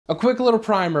A quick little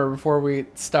primer before we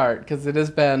start, because it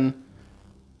has been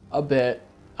a bit.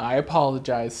 I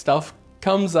apologize. Stuff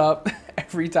comes up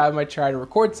every time I try to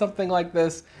record something like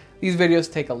this. These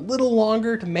videos take a little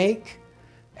longer to make,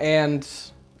 and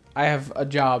I have a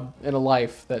job and a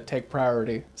life that take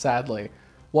priority, sadly.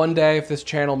 One day, if this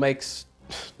channel makes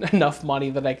enough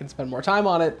money that I can spend more time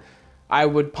on it, I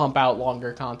would pump out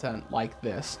longer content like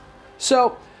this.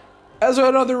 So, as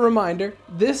another reminder,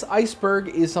 this iceberg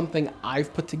is something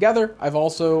I've put together. I've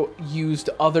also used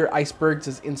other icebergs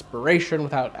as inspiration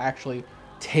without actually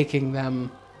taking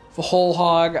them whole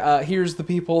hog. Here's the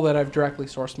people that I've directly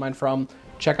sourced mine from.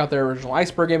 Check out their original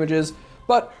iceberg images,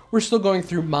 but we're still going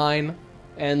through mine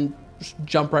and just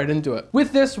jump right into it.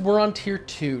 With this, we're on tier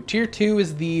 2. Tier 2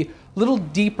 is the little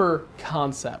deeper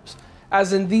concepts,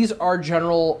 as in these are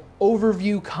general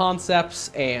overview concepts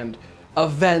and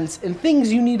events and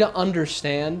things you need to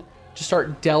understand to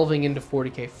start delving into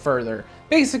 40k further.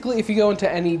 Basically, if you go into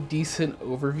any decent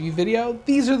overview video,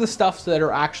 these are the stuffs that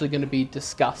are actually going to be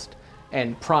discussed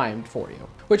and primed for you.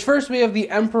 Which first we have the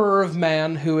Emperor of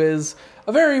Man, who is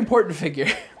a very important figure.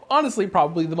 Honestly,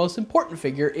 probably the most important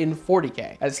figure in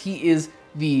 40k, as he is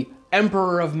the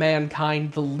Emperor of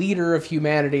Mankind, the leader of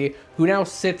humanity, who now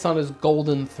sits on his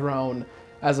golden throne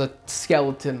as a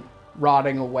skeleton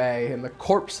rotting away in the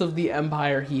corpse of the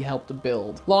empire he helped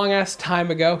build. Long ass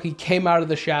time ago, he came out of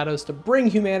the shadows to bring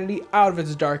humanity out of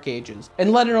its dark ages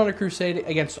and led it on a crusade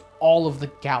against all of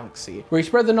the galaxy, where he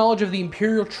spread the knowledge of the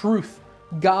imperial truth,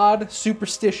 God,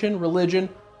 superstition, religion,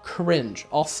 cringe,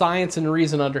 all science and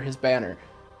reason under his banner.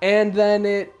 And then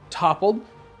it toppled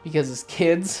because his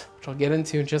kids, which I'll get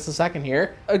into in just a second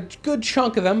here, a good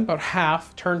chunk of them, about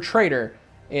half, turned traitor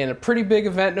in a pretty big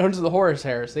event known as the Horus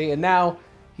Heresy, and now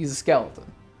he's a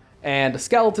skeleton. And a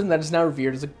skeleton that is now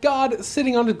revered as a god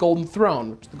sitting on a golden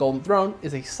throne, which the golden throne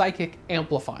is a psychic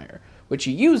amplifier, which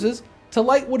he uses to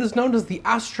light what is known as the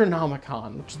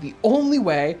Astronomicon, which is the only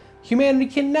way humanity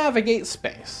can navigate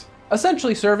space.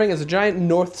 Essentially serving as a giant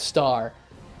North Star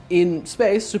in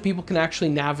space so people can actually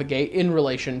navigate in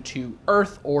relation to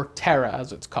Earth, or Terra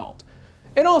as it's called.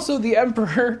 And also the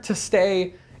Emperor, to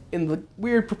stay in the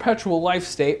weird perpetual life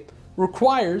state,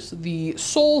 requires the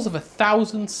souls of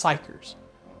 1,000 psychers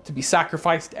to be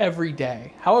sacrificed every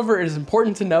day. However, it is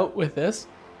important to note with this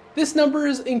number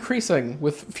is increasing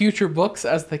with future books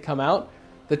as they come out.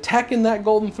 The tech in that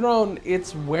golden throne,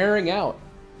 it's wearing out.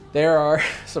 There are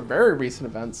some very recent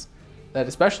events that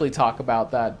especially talk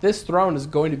about that this throne is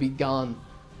going to be gone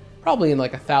probably in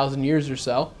like 1,000 years or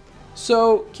so.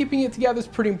 So keeping it together is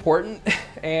pretty important,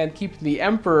 and keeping the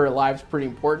Emperor alive is pretty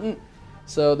important.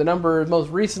 So the number most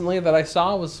recently that I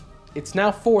saw was, it's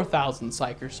now 4,000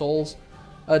 Psyker souls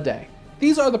a day.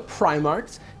 These are the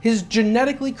Primarchs, his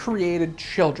genetically created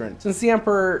children, since the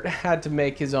Emperor had to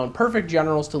make his own perfect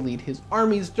generals to lead his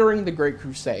armies during the Great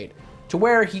Crusade, to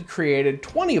where he created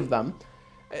 20 of them.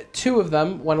 2 of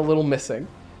them went a little missing,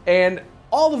 and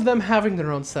all of them having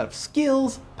their own set of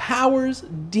skills, powers,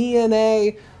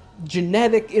 DNA,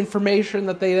 genetic information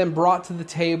that they then brought to the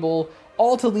table,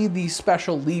 all to lead these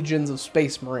special legions of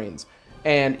Space Marines.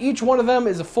 And each one of them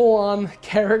is a full-on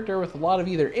character with a lot of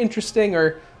either interesting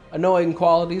or annoying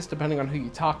qualities, depending on who you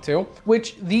talk to,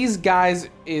 which these guys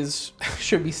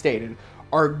should be stated,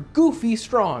 are goofy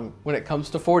strong when it comes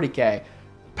to 40k.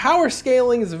 Power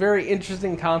scaling is a very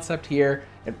interesting concept here,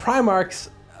 and Primarchs,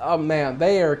 oh man,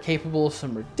 they are capable of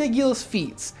some ridiculous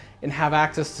feats and have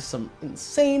access to some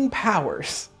insane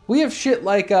powers. We have shit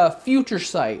like a future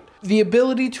sight, the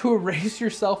ability to erase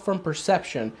yourself from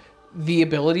perception, the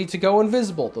ability to go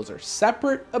invisible. Those are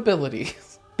separate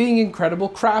abilities. Being incredible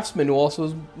craftsmen who also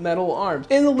has metal arms.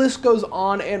 And the list goes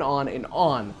on and on and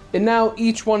on. And now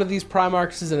each one of these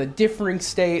Primarchs is in a differing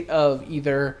state of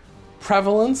either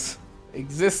prevalence,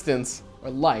 existence,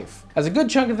 or life, as a good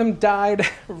chunk of them died,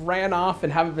 ran off,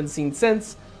 and haven't been seen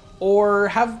since, or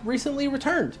have recently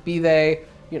returned, be they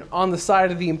on the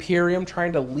side of the Imperium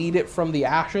trying to lead it from the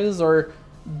ashes, or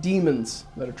demons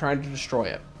that are trying to destroy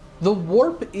it. The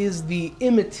Warp is the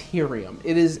Immaterium.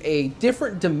 It is a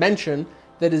different dimension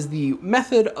that is the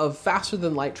method of faster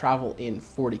than light travel in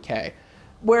 40k,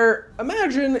 where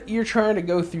imagine you're trying to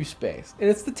go through space, and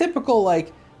it's the typical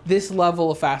like this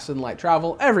level of faster than light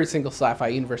travel. Every single sci-fi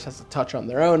universe has a touch on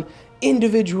their own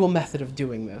individual method of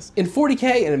doing this. In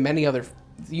 40k and in many other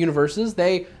universes,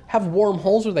 they have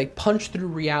wormholes where they punch through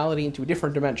reality into a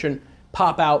different dimension,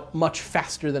 pop out much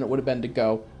faster than it would have been to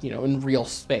go, in real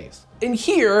space. And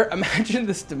here, imagine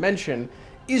this dimension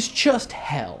is just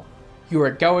hell. You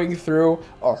are going through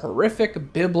a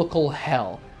horrific biblical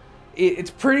hell.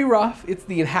 It's pretty rough. It's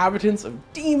the inhabitants of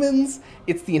demons.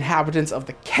 It's the inhabitants of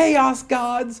the chaos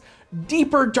gods.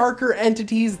 deeper, darker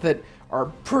entities that are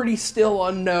pretty still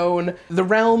unknown. The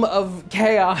realm of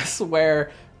chaos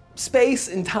where space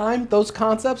and time, those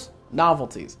concepts,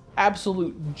 novelties,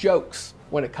 absolute jokes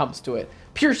when it comes to it.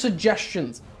 Pure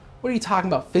suggestions. What are you talking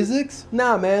about, physics?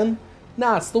 Nah, man.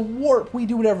 Nah, it's the warp. We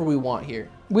do whatever we want here.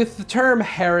 With the term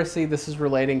heresy, this is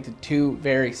relating to two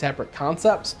very separate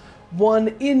concepts, one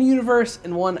in-universe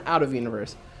and one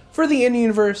out-of-universe. For the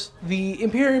in-universe, the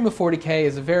Imperium of 40k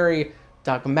is a very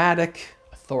dogmatic,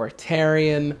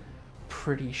 authoritarian,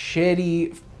 pretty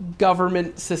shitty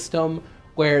government system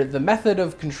where the method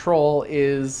of control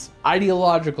is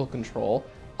ideological control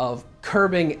of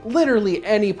curbing literally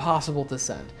any possible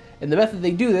dissent. And the method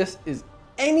they do this is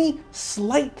any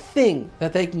slight thing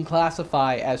that they can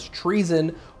classify as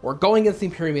treason or going against the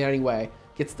Imperium in any way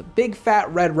gets the big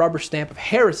fat red rubber stamp of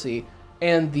heresy,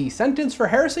 and the sentence for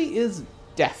heresy is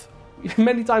death.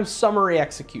 Many times summary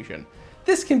execution.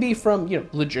 This can be from,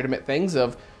 legitimate things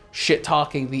of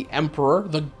shit-talking the Emperor,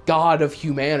 the god of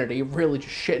humanity, really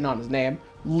just shitting on his name.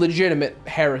 Legitimate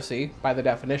heresy by the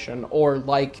definition, or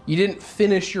like you didn't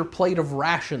finish your plate of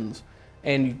rations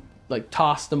and you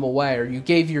tossed them away, or you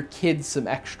gave your kids some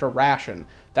extra ration.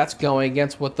 That's going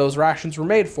against what those rations were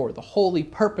made for, the holy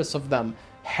purpose of them.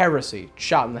 Heresy,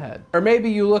 shot in the head. Or maybe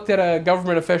you looked at a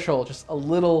government official just a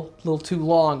little too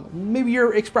long. Maybe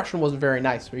your expression wasn't very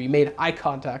nice, or you made eye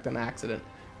contact on accident.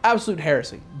 Absolute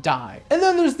heresy, die. And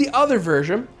then there's the other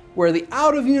version, where the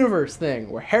out-of-universe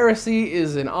thing, where heresy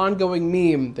is an ongoing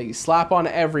meme that you slap on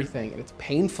everything, and it's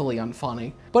painfully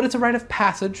unfunny, but it's a rite of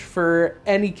passage for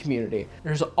any community.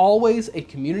 There's always a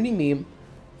community meme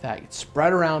that gets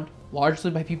spread around,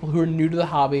 largely by people who are new to the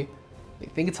hobby. They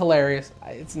think it's hilarious.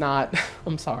 It's not.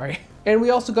 I'm sorry. And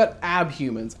we also got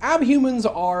abhumans. Abhumans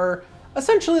are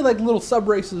essentially like little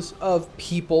subraces of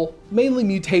people, mainly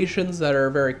mutations that are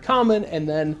very common and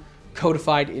then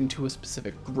codified into a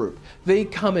specific group. They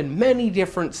come in many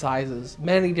different sizes,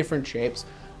 many different shapes.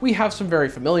 We have some very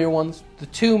familiar ones. The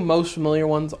two most familiar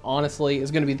ones, honestly,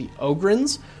 is going to be the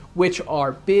Ogrins, which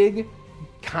are big,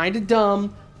 kind of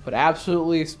dumb, but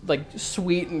absolutely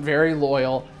sweet and very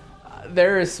loyal.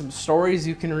 There is some stories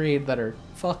you can read that are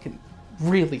fucking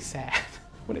really sad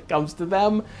when it comes to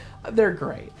them. They're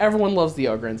great. Everyone loves the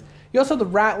Ogrins. You also have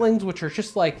the Ratlings, which are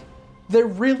just they're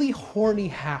really horny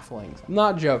halflings. I'm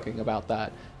not joking about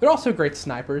that. They're also great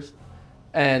snipers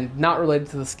and not related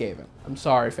to the Skaven. I'm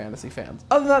sorry, fantasy fans.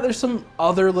 Other than that, there's some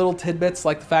other little tidbits,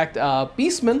 like the fact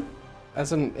Beastmen,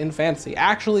 as in fantasy,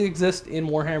 actually exist in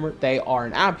Warhammer. They are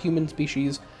an abhuman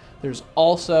species. There's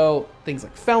also things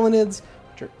like Felinids,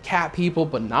 which are cat people,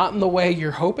 but not in the way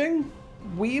you're hoping.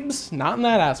 Weebs, not in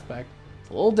that aspect.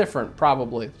 A little different,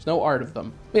 probably. There's no art of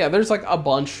them. But yeah, there's a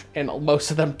bunch, and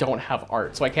most of them don't have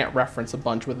art, so I can't reference a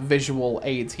bunch with visual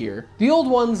aids here. The old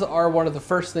ones are one of the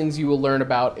first things you will learn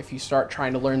about if you start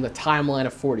trying to learn the timeline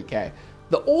of 40k.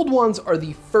 The old ones are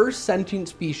the first sentient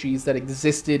species that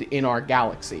existed in our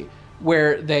galaxy,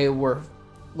 where they were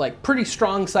pretty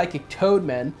strong psychic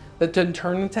toadmen that then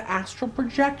turned into astral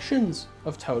projections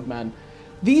of toadmen.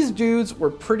 These dudes were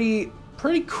pretty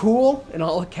cool in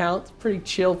all accounts, pretty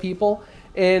chill people.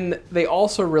 And they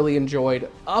also really enjoyed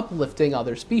uplifting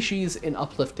other species and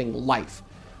uplifting life.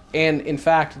 And in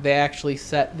fact, they actually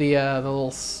set the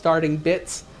little starting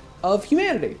bits of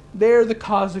humanity. They're the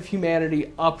cause of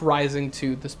humanity uprising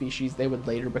to the species they would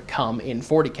later become in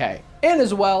 40k. And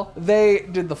as well, they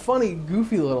did the funny,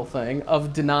 goofy little thing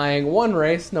of denying one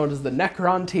race known as the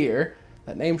Necrontyr,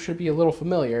 that name should be a little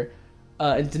familiar,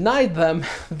 and denied them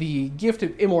the gift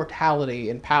of immortality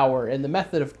and power and the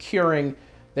method of curing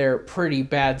their pretty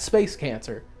bad space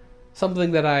cancer.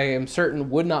 Something that I am certain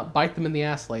would not bite them in the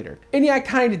ass later. And yeah, I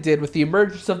kind of did with the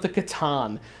emergence of the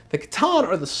Catan. The Catan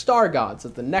are the star gods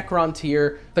of the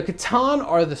Necrontyr. The Catan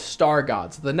are the star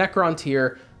gods the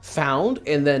Necrontyr found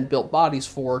and then built bodies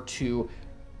for to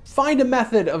find a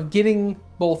method of getting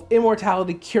both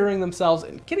immortality, curing themselves,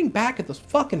 and getting back at those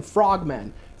fucking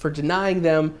frogmen for denying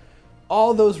them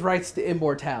all those rights to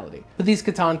immortality. But these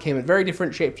Catan came in very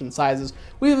different shapes and sizes.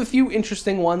 We have a few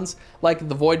interesting ones, like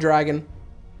the Void Dragon,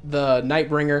 the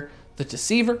Nightbringer, the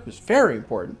Deceiver, who's very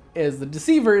important, is the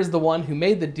Deceiver is the one who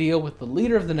made the deal with the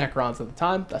leader of the Necrons at the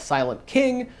time, the Silent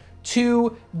King,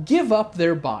 to give up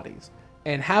their bodies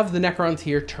and have the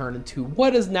Necrontyr turn into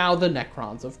what is now the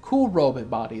Necrons of cool robot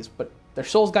bodies, but their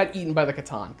souls got eaten by the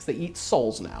Catan, because they eat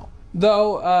souls now.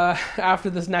 Though, after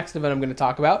this next event I'm going to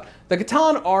talk about, the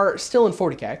Catan are still in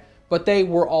 40k, but they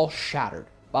were all shattered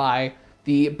by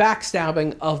the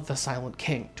backstabbing of the Silent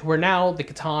King, to where now the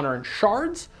Catan are in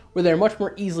shards, where they're much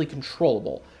more easily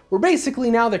controllable. Where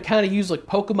basically now they're kind of used like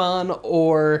Pokemon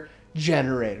or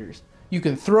generators. You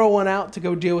can throw one out to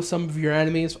go deal with some of your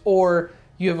enemies, or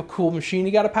you have a cool machine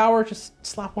you got to power, just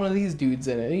slap one of these dudes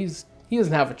in it. He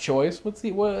doesn't have a choice.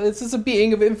 It's just a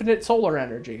being of infinite solar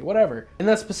energy, whatever. In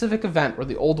that specific event where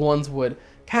the old ones would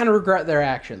kind of regret their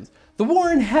actions. The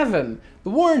War in Heaven. The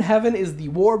War in Heaven is the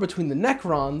war between the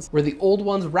Necrons, where the old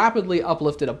ones rapidly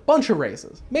uplifted a bunch of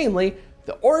races, mainly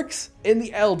the Orcs and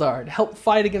the Eldar, to help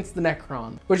fight against the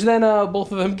Necron, which then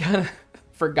both of them kind of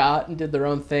forgot and did their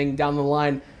own thing down the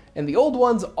line, and the old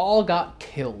ones all got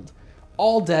killed,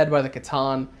 all dead by the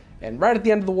Catan. And right at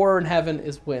the end of the War in Heaven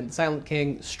is when the Silent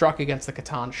King struck against the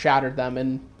Catan, shattered them,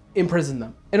 and imprisoned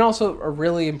them. And also, a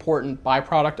really important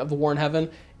byproduct of the War in Heaven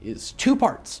is two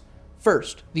parts.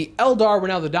 First, the Eldar were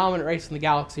now the dominant race in the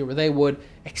galaxy, where they would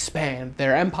expand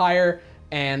their empire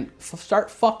and start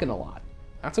fucking a lot.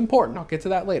 That's important, I'll get to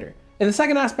that later. And the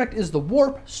second aspect is the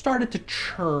warp started to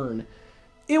churn.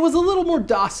 It was a little more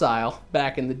docile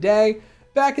back in the day,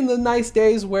 back in the nice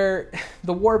days where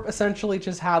the warp essentially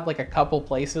just had like a couple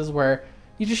places where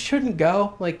you just shouldn't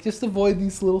go. Like, just avoid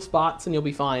these little spots and you'll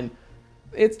be fine.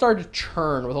 It started to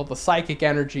churn with all the psychic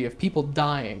energy of people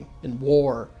dying and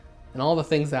war and all the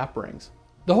things that brings.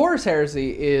 The Horus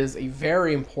Heresy is a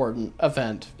very important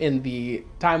event in the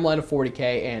timeline of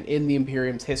 40k and in the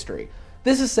Imperium's history.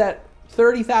 This is set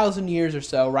 30,000 years or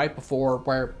so right before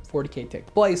where 40k takes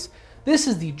place. This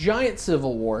is the giant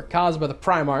civil war caused by the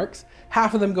Primarchs,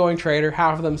 half of them going traitor,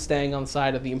 half of them staying on the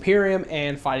side of the Imperium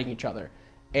and fighting each other.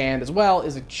 And as well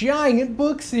is a giant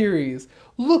book series.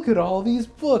 Look at all these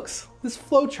books. This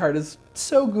flowchart is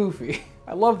so goofy.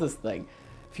 I love this thing.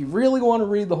 If you really want to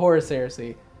read the Horus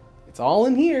Heresy, it's all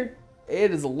in here.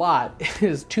 It is a lot. It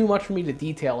is too much for me to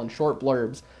detail in short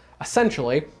blurbs.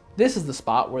 Essentially, this is the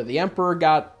spot where the Emperor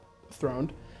got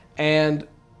throned, and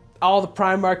all the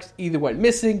Primarchs either went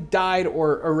missing, died,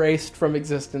 or erased from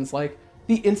existence, like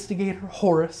the instigator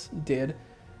Horus did,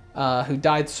 who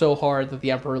died so hard that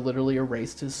the Emperor literally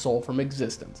erased his soul from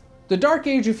existence. The Dark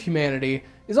Age of Humanity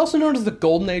is also known as the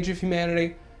Golden Age of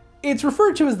Humanity. It's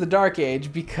referred to as the Dark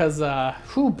Age because,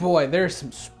 oh boy, there's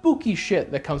some spooky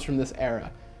shit that comes from this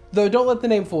era. Though don't let the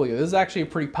name fool you, this is actually a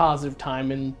pretty positive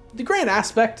time in the grand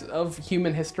aspect of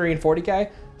human history in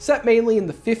 40k, set mainly in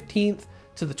the 15th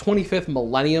to the 25th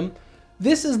millennium.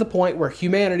 This is the point where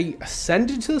humanity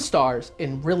ascended to the stars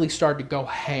and really started to go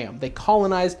ham. They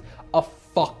colonized a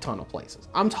fuck ton of places.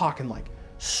 I'm talking like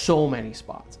so many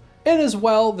spots. And as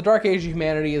well, the Dark Age of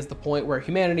Humanity is the point where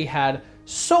humanity had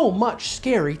so much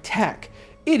scary tech.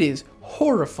 It is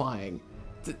horrifying,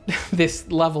 this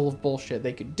level of bullshit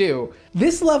they could do.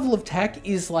 This level of tech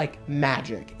is like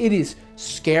magic. It is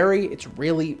scary, it's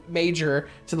really major,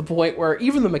 to the point where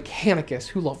even the Mechanicus,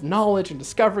 who love knowledge and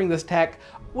discovering this tech,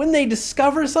 when they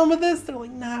discover some of this, they're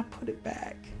like, nah, put it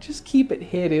back. Just keep it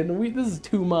hidden. This is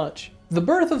too much. The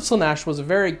birth of Slaanesh was a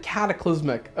very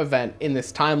cataclysmic event in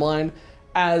this timeline,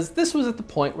 as this was at the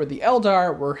point where the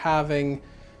Eldar were having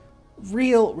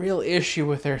real issue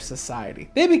with their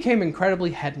society. They became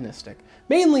incredibly hedonistic,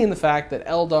 mainly in the fact that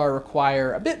Eldar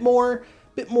require a bit more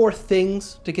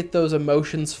things to get those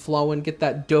emotions flowing, get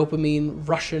that dopamine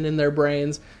rushing in their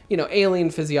brains. You know, alien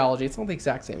physiology, it's not the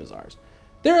exact same as ours.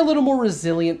 They're a little more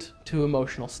resilient to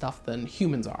emotional stuff than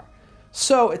humans are.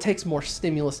 So it takes more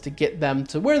stimulus to get them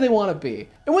to where they want to be.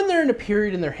 And when they're in a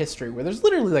period in their history where there's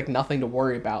literally like nothing to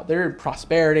worry about, they're in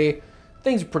prosperity,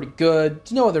 things are pretty good,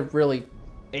 there's no other really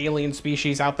alien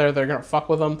species out there that are gonna fuck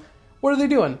with them, what are they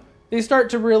doing? They start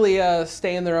to really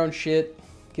stay in their own shit,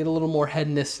 get a little more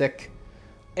hedonistic,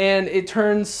 and it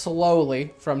turns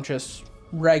slowly from just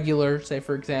regular, say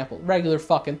for example, regular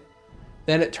fucking,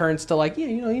 then it turns to like, yeah,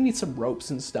 you know, you need some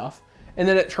ropes and stuff. And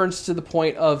then it turns to the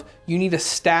point of you need to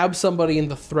stab somebody in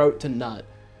the throat to nut.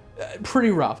 Pretty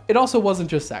rough. It also wasn't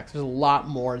just sex. There's a lot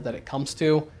more that it comes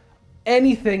to.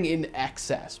 Anything in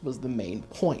excess was the main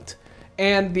point.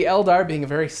 And the Eldar, being a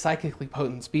very psychically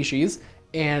potent species,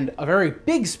 and a very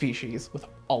big species, with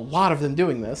a lot of them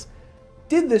doing this,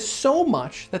 did this so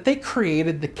much that they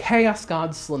created the Chaos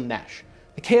God Slaanesh.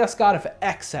 The Chaos God of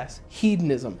excess,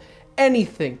 hedonism,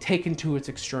 anything taken to its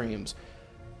extremes.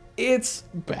 It's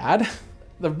bad.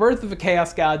 The birth of a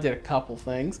Chaos God did a couple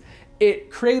things. It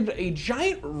created a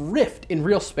giant rift in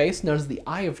real space known as the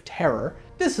Eye of Terror.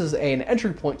 This is an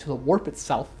entry point to the warp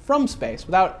itself from space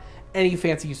without any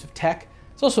fancy use of tech.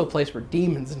 It's also a place where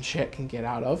demons and shit can get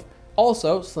out of.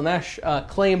 Also, Slaanesh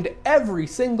claimed every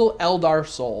single Eldar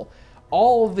soul.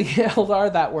 All of the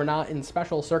Eldar that were not in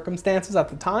special circumstances at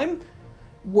the time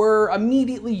were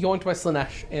immediately yoinked by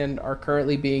Slaanesh and are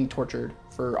currently being tortured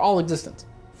for all existence,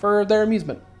 for their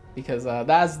amusement, because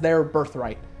that's their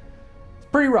birthright. It's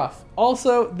pretty rough.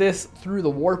 Also, this threw the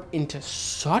warp into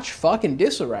such fucking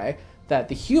disarray that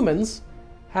the humans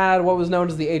had what was known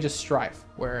as the Age of Strife,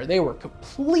 where they were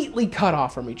completely cut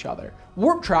off from each other.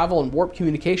 Warp travel and warp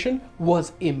communication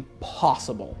was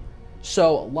impossible,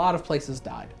 so a lot of places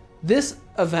died. This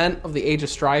event of the Age of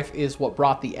Strife is what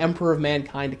brought the Emperor of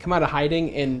Mankind to come out of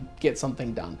hiding and get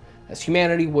something done, as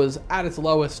humanity was at its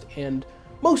lowest and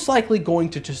most likely going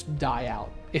to just die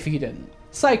out if he didn't.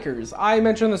 Psykers. I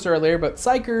mentioned this earlier, but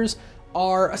Psykers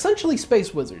are essentially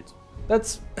space wizards.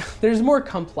 There's more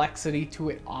complexity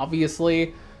to it,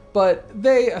 obviously, but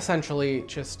they essentially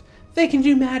they can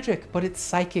do magic, but it's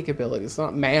psychic abilities,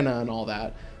 not mana and all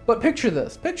that. But picture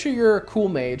this. Picture you're a cool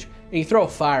mage and you throw a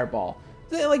fireball.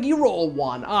 Like, you roll a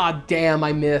 1. Ah, damn,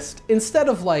 I missed. Instead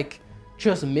of, like,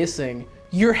 just missing,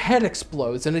 your head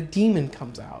explodes and a demon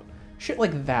comes out. Shit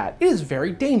like that. It is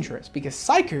very dangerous because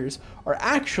Psykers are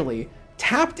actually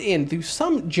tapped in through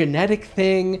some genetic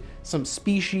thing, some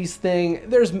species thing.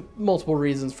 There's multiple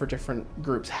reasons for different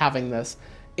groups having this.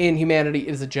 In humanity,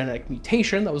 it is a genetic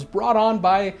mutation that was brought on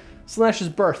by Slaanesh's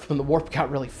birth when the warp got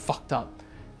really fucked up.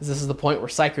 This is the point where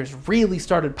Psykers really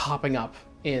started popping up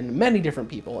in many different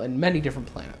people and many different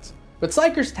planets. But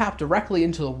Psykers tap directly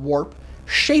into the warp,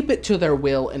 shape it to their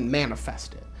will, and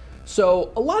manifest it.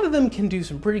 So a lot of them can do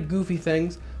some pretty goofy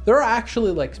things. There are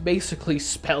actually like basically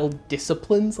spell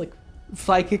disciplines, like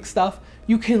psychic stuff.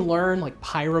 You can learn like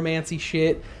pyromancy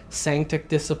shit, sanctic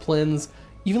disciplines,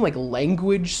 even like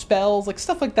language spells, like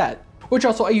stuff like that. Which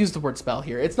also, I use the word spell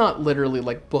here. It's not literally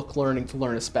like book learning to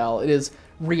learn a spell. It is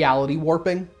reality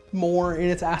warping more in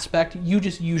its aspect. You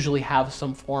just usually have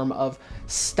some form of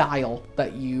style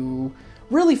that you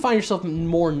really find yourself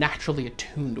more naturally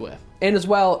attuned with. And as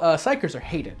well, Psykers are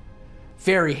hated.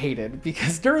 Very hated,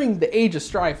 because during the Age of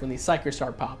Strife, when these Psykers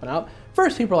started popping up,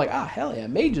 first people were like, ah, hell yeah,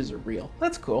 mages are real.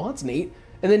 That's cool, that's neat.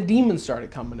 And then demons started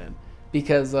coming in,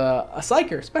 because a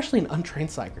Psyker, especially an untrained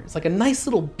Psyker, is like a nice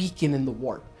little beacon in the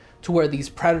warp, to where these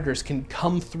predators can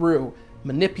come through,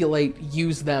 manipulate,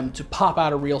 use them to pop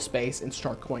out of real space and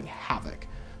start going havoc.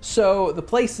 So the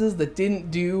places that didn't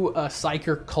do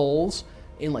Psyker culls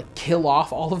and like kill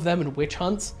off all of them in witch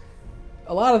hunts,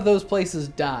 a lot of those places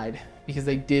died because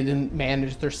they didn't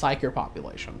manage their Psyker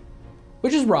population.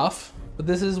 Which is rough, but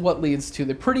this is what leads to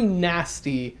the pretty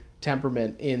nasty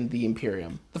temperament in the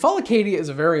Imperium. The Fall of Cadia is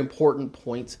a very important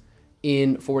point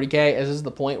in 40k, as is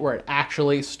the point where it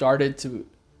actually started to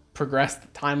progress the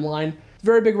timeline. It's a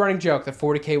very big running joke that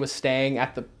 40k was staying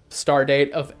at the star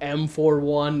date of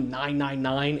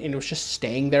M41999 and it was just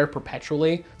staying there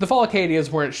perpetually. The Fall of Cadia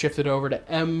is where it shifted over to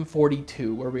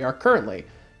M42, where we are currently.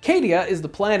 Cadia is the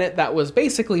planet that was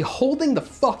basically holding the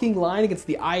fucking line against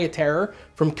the Eye of Terror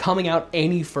from coming out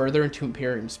any further into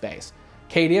Imperium space.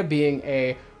 Cadia being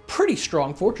a pretty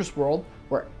strong fortress world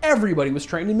where everybody was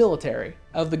trained in military.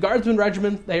 Of the Guardsmen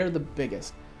regiment, they are the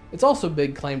biggest. Its also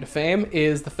big claim to fame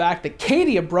is the fact that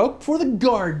Cadia broke before the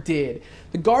Guard did.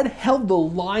 The Guard held the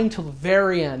line till the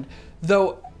very end,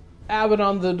 though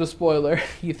Abaddon the Despoiler,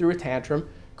 he threw a tantrum,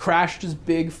 crashed his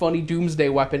big funny doomsday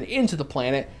weapon into the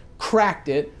planet, cracked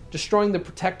it, destroying the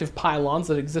protective pylons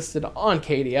that existed on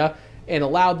Cadia, and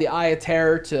allowed the Eye of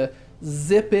Terror to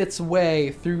zip its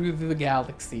way through the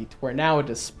galaxy to where now it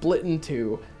is split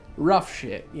into rough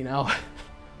shit, you know?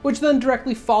 Which then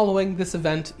directly following this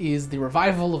event is the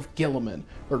revival of Guilliman,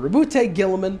 where Rabute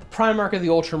Guilliman, the Primarch of the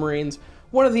Ultramarines,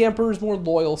 one of the Emperor's more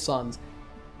loyal sons,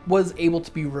 was able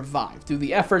to be revived through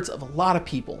the efforts of a lot of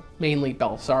people, mainly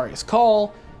Belisarius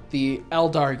Cawl, the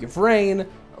Eldar Yvrain,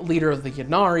 leader of the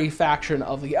Ynnari faction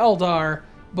of the Eldar,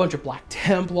 a bunch of Black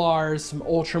Templars, some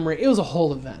Ultramarine. It was a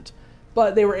whole event.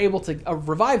 But they were able to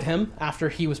revive him after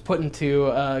he was put into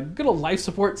good old life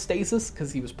support stasis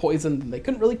because he was poisoned and they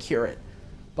couldn't really cure it.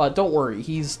 But don't worry,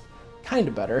 he's kind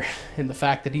of better in the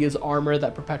fact that he has armor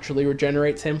that perpetually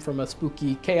regenerates him from a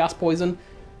spooky chaos poison,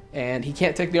 and he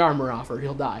can't take the armor off or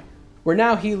he'll die. Where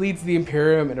now he leads the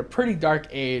Imperium in a pretty dark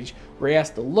age where he has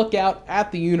to look out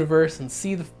at the universe and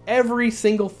see every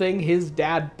single thing his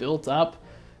dad built up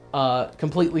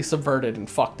completely subverted and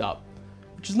fucked up,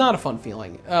 which is not a fun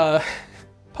feeling.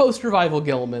 Post-revival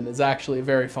Guilliman is actually a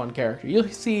very fun character. You'll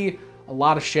see a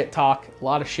lot of shit talk, a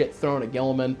lot of shit thrown at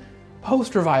Guilliman.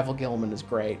 Post-revival Guilliman is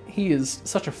great. He is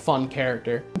such a fun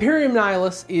character. Imperium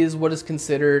Nihilus is what is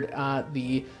considered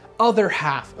the other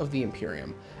half of the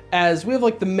Imperium. As we have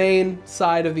like the main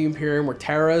side of the Imperium where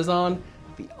Terra is on,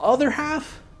 the other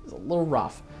half is a little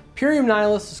rough. Imperium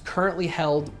Nihilus is currently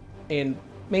held and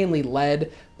mainly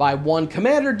led by one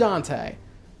Commander Dante.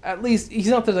 At least he's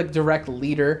not the like, direct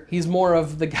leader. He's more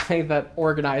of the guy that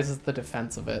organizes the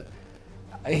defense of it.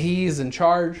 He's in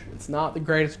charge. It's not the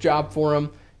greatest job for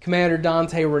him. Commander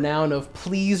Dante, renowned of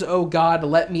 "Please, oh God,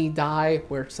 let me die,"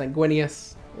 where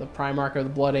Sanguinius the Primarch of the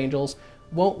Blood Angels,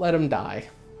 won't let him die.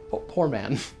 Poor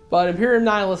man. But Imperium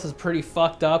Nihilus is pretty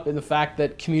fucked up in the fact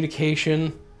that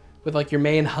communication with like your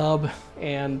main hub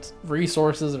and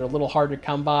resources are a little hard to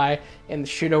come by, and the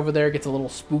shit over there gets a little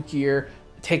spookier.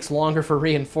 It takes longer for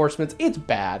reinforcements. It's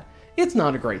bad. It's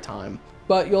not a great time.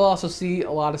 But you'll also see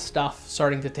a lot of stuff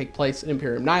starting to take place in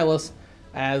Imperium Nihilus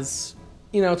as,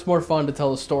 you know, it's more fun to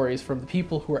tell the stories from the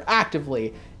people who are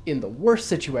actively in the worst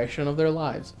situation of their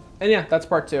lives. And yeah, that's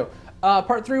part 2.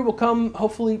 Part 3 will come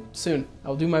hopefully soon.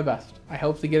 I'll do my best. I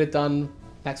hope to get it done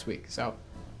next week. So,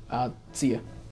 see ya.